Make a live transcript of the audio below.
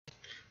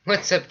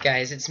What's up,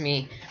 guys? It's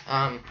me.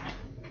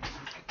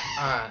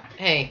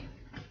 Hey,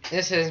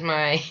 this is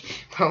my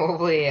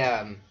probably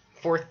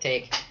fourth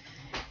take.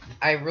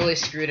 I really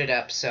screwed it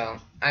up, so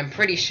I'm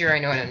pretty sure I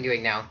know what I'm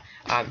doing now.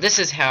 This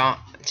is how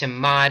to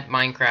mod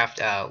Minecraft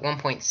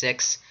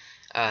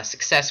 1.6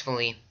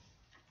 successfully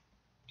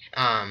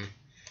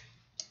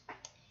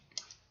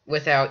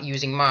without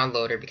using mod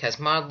loader, because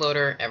mod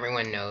loader,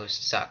 everyone knows,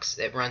 sucks.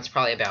 It runs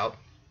probably about,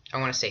 I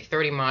want to say,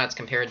 30 mods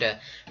compared to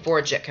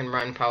Forge that can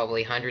run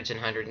probably hundreds and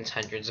hundreds and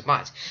hundreds of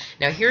mods.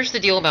 Now, here's the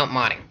deal about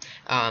modding.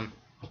 I'm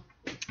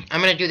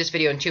going to do this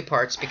video in two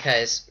parts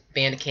because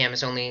Bandicam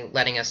is only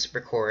letting us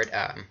record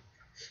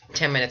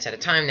 10 minutes at a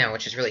time now,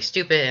 which is really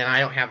stupid, and I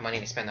don't have money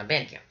to spend on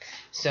Bandicam.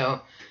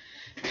 So,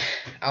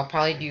 I'll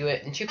probably do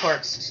it in two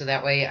parts, so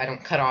that way I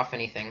don't cut off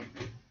anything.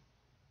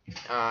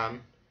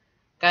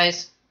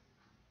 Guys,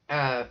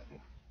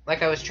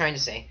 like I was trying to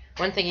say,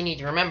 one thing you need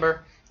to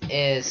remember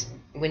is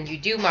when you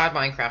do mod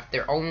Minecraft,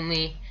 there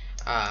only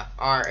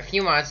are a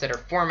few mods that are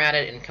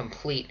formatted and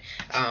complete.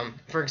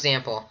 For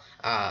example,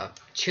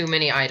 too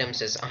many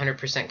items is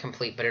 100%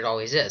 complete, but it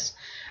always is.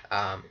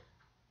 And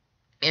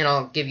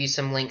I'll give you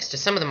some links to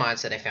some of the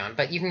mods that I found,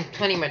 but you can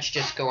pretty much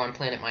just go on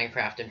Planet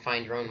Minecraft and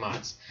find your own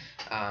mods.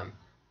 And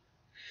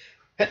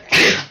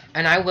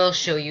I will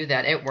show you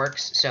that it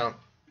works, so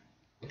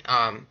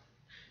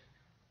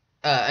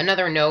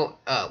another note,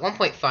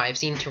 1.5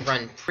 seemed to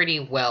run pretty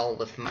well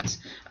with mods.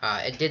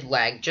 It did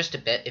lag just a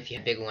bit if you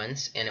had big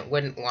ones, and it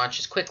wouldn't launch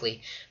as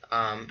quickly.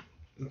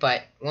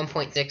 But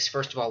 1.6,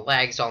 first of all,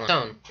 lags all on its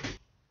own.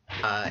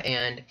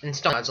 And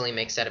install mods only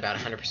makes that about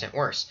 100%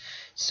 worse.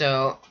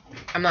 So,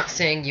 I'm not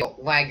saying you'll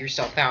lag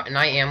yourself out, and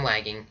I am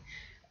lagging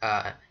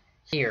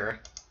here.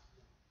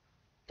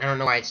 I don't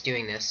know why it's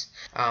doing this.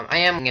 I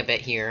am lagging a bit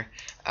here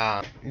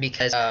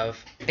because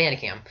of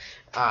Bandicam.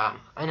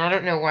 And I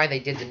don't know why they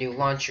did the new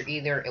launcher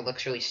either. It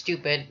looks really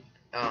stupid.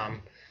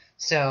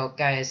 So,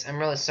 guys, I'm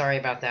really sorry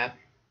about that.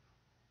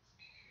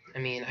 I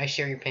mean, I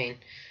share your pain.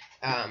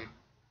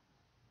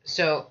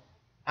 So,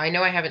 I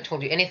know I haven't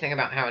told you anything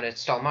about how to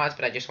install mods,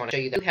 but I just want to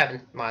show you that you have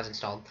mods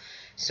installed.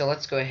 So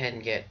let's go ahead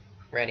and get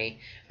ready.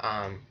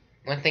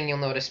 One thing you'll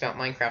notice about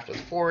Minecraft with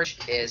Forge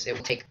is it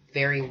will take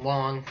very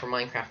long for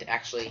Minecraft to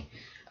actually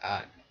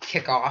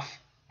kick off.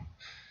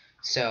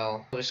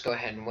 So we'll just go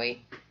ahead and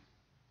wait.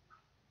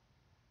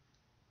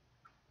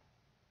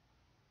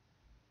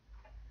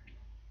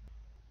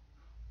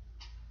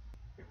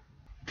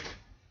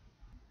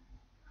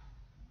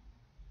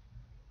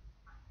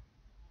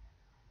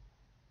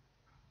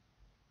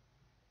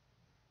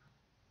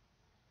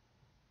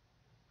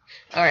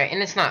 Alright,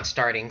 and it's not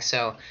starting,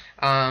 so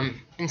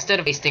instead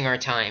of wasting our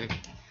time,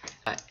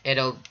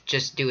 it'll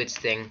just do its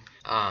thing.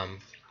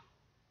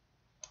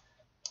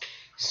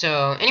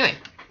 So anyway,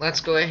 let's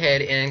go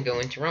ahead and go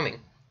into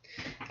roaming.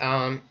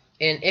 And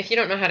if you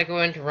don't know how to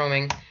go into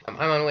roaming, I'm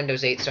on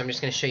Windows 8, so I'm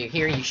just going to show you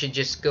here. You should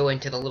just go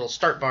into the little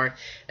start bar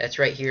that's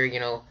right here,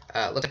 you know,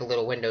 looks like a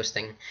little Windows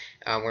thing,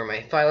 where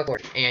my file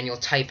is, and you'll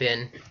type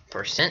in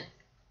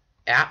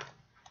 %app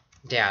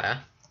data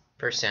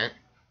 %,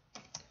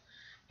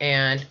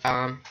 and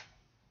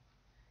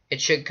it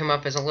should come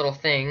up as a little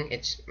thing.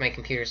 My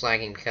computer's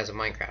lagging because of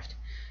Minecraft.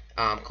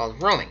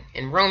 Called roaming.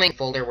 In roaming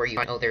folder where you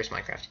find, oh, there's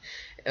Minecraft.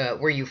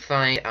 Where you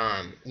find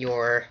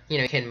your,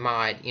 you can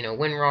mod,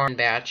 WinRAR,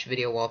 batch,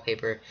 video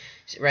wallpaper,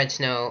 red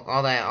snow,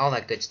 all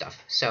that good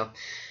stuff. So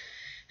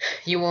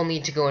you will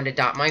need to go into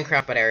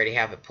 .minecraft, but I already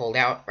have it pulled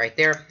out right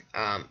there.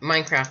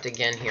 Minecraft,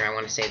 again, here, I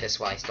want to say this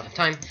while I still have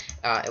time.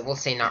 It will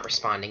say not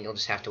responding. You'll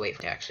just have to wait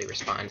for it to actually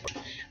respond.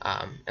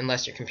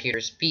 Unless your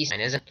computer's beast.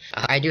 Mine isn't.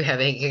 I do have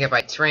 8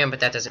 GB RAM, but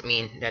that doesn't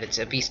mean that it's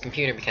a beast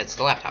computer because it's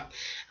the laptop.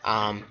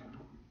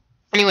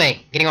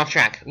 Anyway, getting off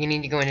track, you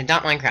need to go into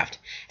 .minecraft.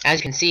 As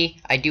you can see,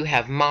 I do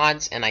have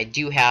mods, and I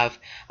do have,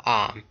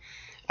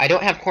 I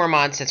don't have core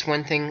mods. That's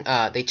one thing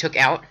they took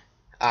out.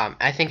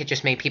 I think it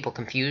just made people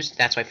confused.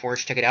 That's why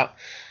Forge took it out.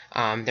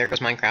 There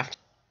goes Minecraft.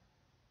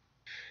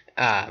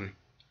 Hold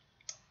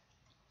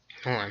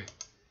on.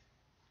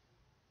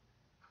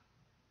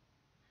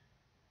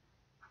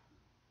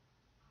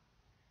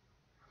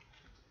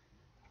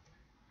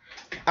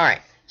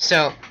 Alright,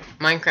 so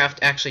Minecraft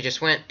actually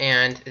just went,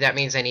 and that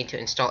means I need to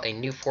install a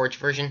new Forge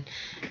version.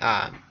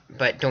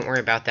 But don't worry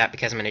about that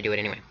because I'm going to do it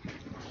anyway.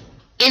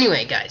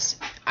 Anyway, guys,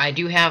 I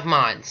do have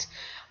mods.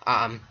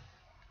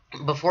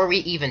 Before we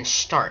even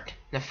start,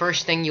 the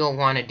first thing you'll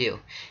want to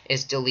do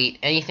is delete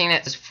anything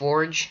that says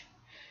Forge,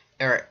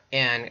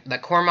 and the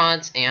core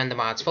mods and the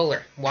mods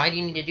folder. Why do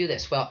you need to do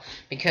this? Well,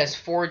 because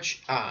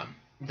Forge,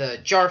 the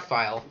jar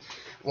file,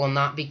 will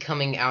not be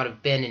coming out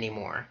of bin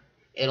anymore.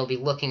 It'll be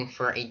looking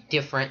for a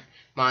different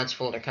mods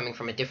folder coming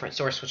from a different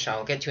source, which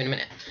I'll get to in a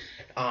minute.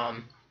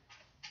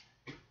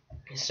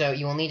 So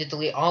you will need to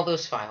delete all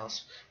those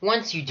files.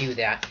 Once you do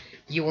that,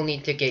 you will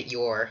need to get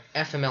your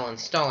FML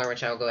installer,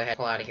 which I'll go ahead and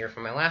pull out of here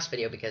from my last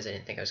video because I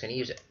didn't think I was going to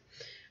use it.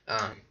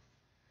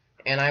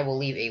 And I will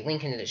leave a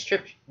link in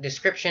the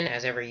description,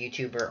 as every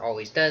YouTuber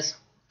always does.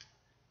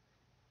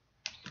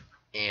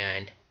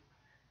 And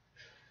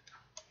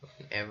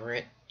whenever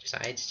it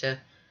decides to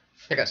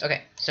There it goes.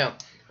 Okay, so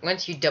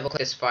once you double click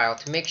this file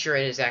to make sure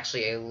it is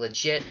actually a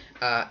legit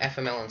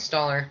FML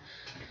installer,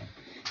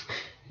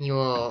 you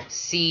will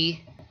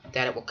see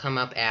that it will come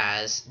up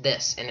as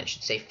this, and it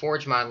should say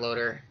Forge Mod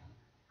Loader,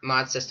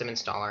 Mod System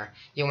Installer.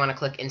 You'll want to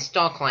click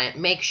Install Client.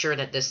 Make sure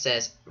that this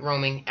says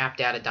roaming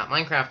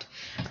appdata.minecraft,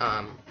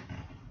 and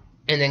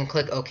then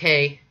click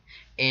OK,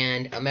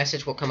 and a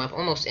message will come up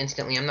almost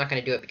instantly. I'm not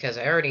going to do it because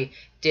I already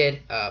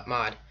did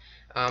mod.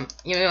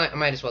 You know what? I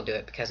might as well do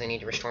it because I need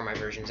to restore my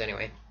versions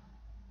anyway.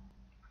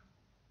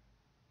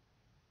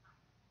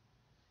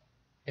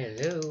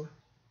 Hello.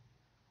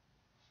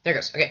 There it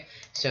goes. Okay,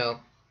 so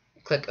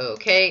click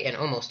OK, and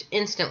almost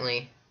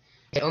instantly,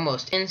 there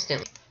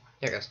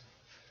it goes.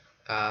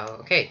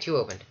 Okay, 2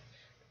 opened.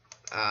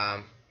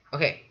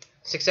 Okay,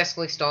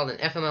 successfully installed an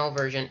FML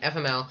version.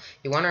 FML,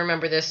 you want to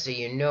remember this so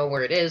you know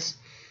where it is.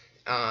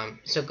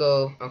 So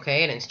go,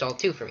 okay, and install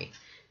 2 for me.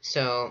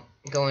 So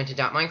go into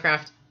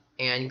 .minecraft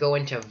and go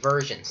into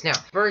versions. Now,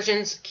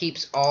 versions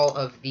keeps all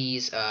of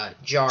these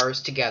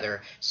jars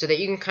together so that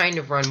you can kind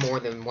of run more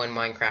than one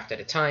Minecraft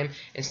at a time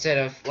instead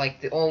of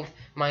like the old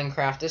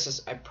Minecraft. This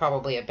is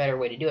probably a better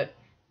way to do it.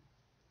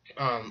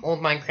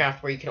 Old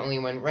Minecraft where you can only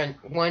run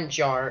one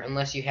jar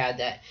unless you had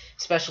that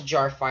special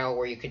jar file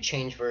where you could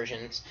change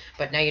versions,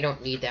 but now you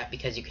don't need that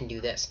because you can do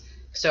this.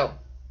 So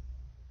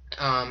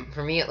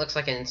for me it looks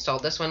like I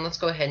installed this one. Let's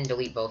go ahead and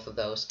delete both of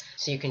those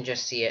so you can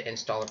just see it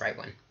install the right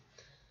one.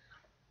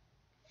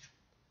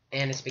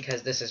 And it's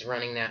because this is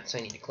running that, so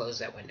I need to close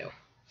that window.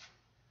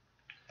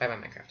 Bye-bye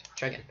Minecraft.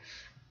 Try again.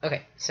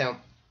 Okay, so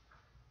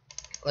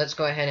let's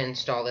go ahead and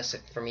install this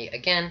for me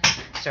again.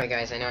 Sorry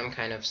guys, I know I'm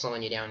kind of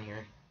slowing you down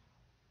here.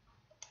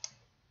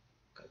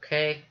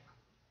 Okay.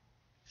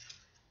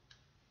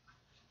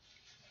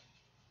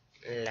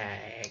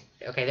 Lag.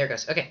 Okay, there it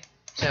goes. Okay,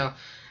 so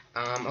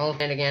I'll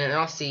open it again, and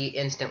I'll see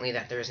instantly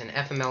that there's an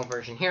FML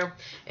version here,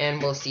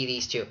 and we'll see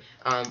these two.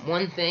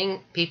 One thing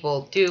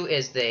people do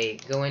is they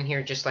go in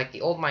here just like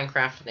the old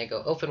Minecraft, and they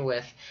go open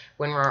with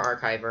WinRAR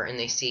Archiver, and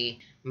they see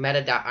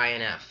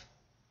meta.inf.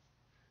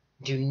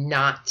 Do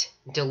not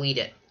delete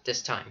it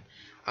this time.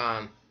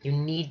 You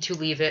need to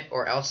leave it,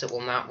 or else it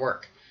will not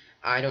work.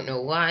 I don't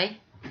know why.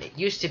 It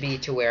used to be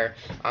to where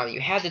you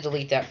had to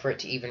delete that for it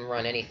to even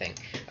run anything,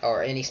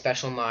 or any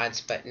special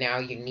mods, but now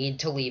you need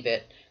to leave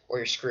it, or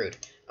you're screwed.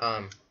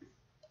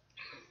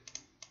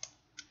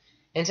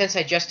 And since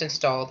I just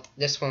installed,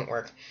 this won't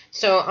work.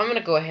 So I'm going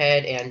to go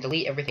ahead and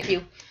delete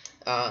everything.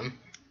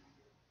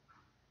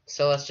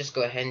 So let's just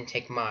go ahead and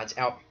take mods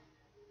out.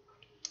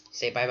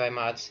 Say bye-bye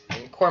mods.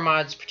 And core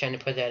mods, pretend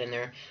to put that in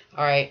there.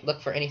 Alright,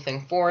 look for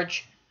anything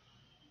Forge,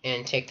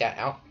 and take that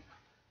out.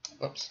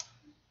 Whoops.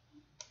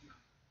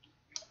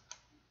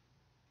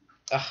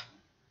 Ugh.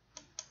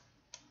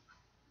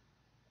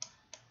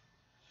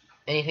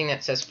 Anything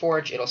that says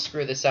Forge, it'll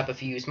screw this up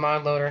if you use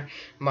mod loader,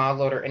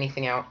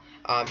 anything out.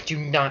 Do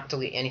not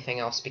delete anything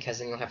else because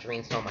then you'll have to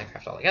reinstall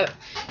Minecraft altogether.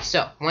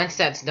 So, once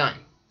that's done,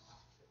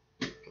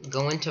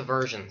 go into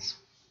versions.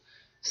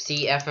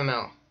 See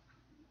FML.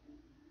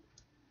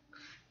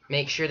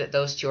 Make sure that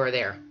those two are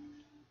there.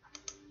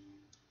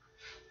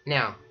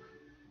 Now,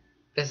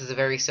 this is a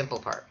very simple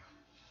part.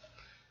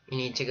 You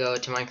need to go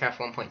to Minecraft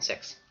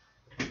 1.6.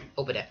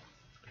 Open it.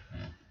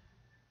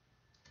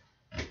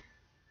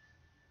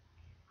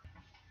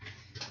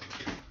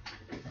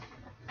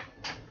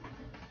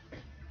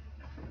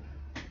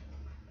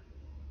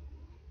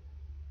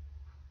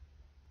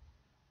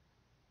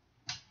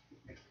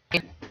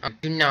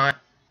 Do not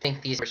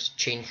think these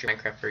change your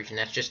Minecraft version.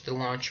 That's just the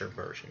launcher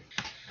version.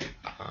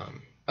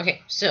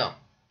 Okay, so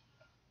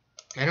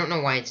I don't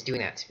know why it's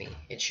doing that to me.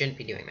 It shouldn't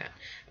be doing that.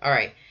 All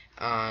right.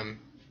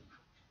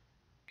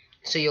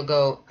 So you'll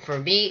go for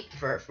you.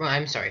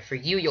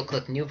 You'll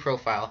click New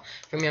Profile.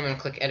 For me, I'm going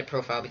to click Edit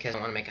Profile because I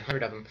want to make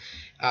 100 of them.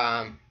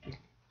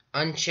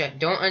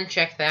 Don't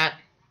uncheck that.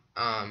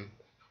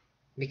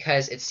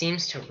 Because it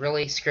seems to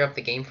really screw up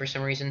the game for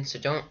some reason, so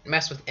don't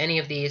mess with any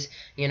of these.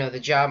 You know, the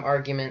job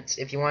arguments.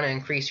 If you want to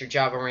increase your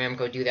Java RAM,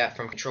 go do that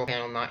from Control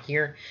Panel, not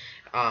here.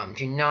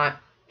 Do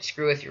not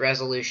screw with your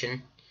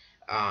resolution.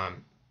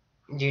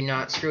 Do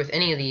not screw with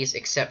any of these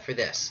except for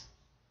this.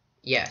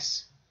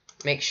 Yes.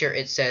 Make sure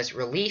it says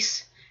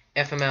Release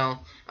FML,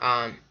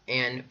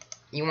 and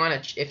you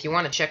want to, if you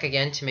want to check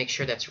again to make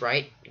sure that's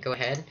right, go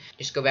ahead.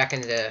 Just go back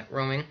into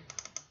roaming.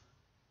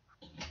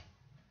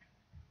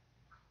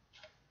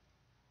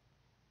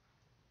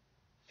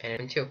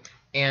 And 2.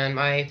 And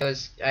I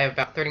have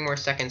about 30 more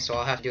seconds, so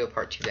I'll have to do a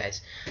part 2,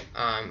 guys.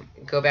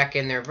 Go back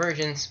in their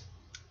versions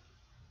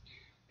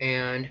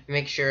and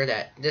make sure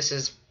that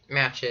this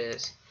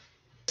matches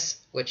this,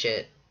 which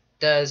it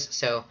does.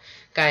 So,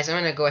 guys, I'm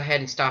going to go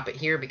ahead and stop it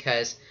here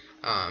because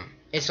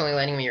it's only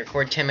letting me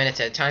record 10 minutes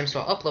at a time,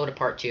 so I'll upload a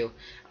part 2.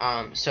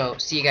 So,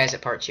 see you guys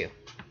at part 2.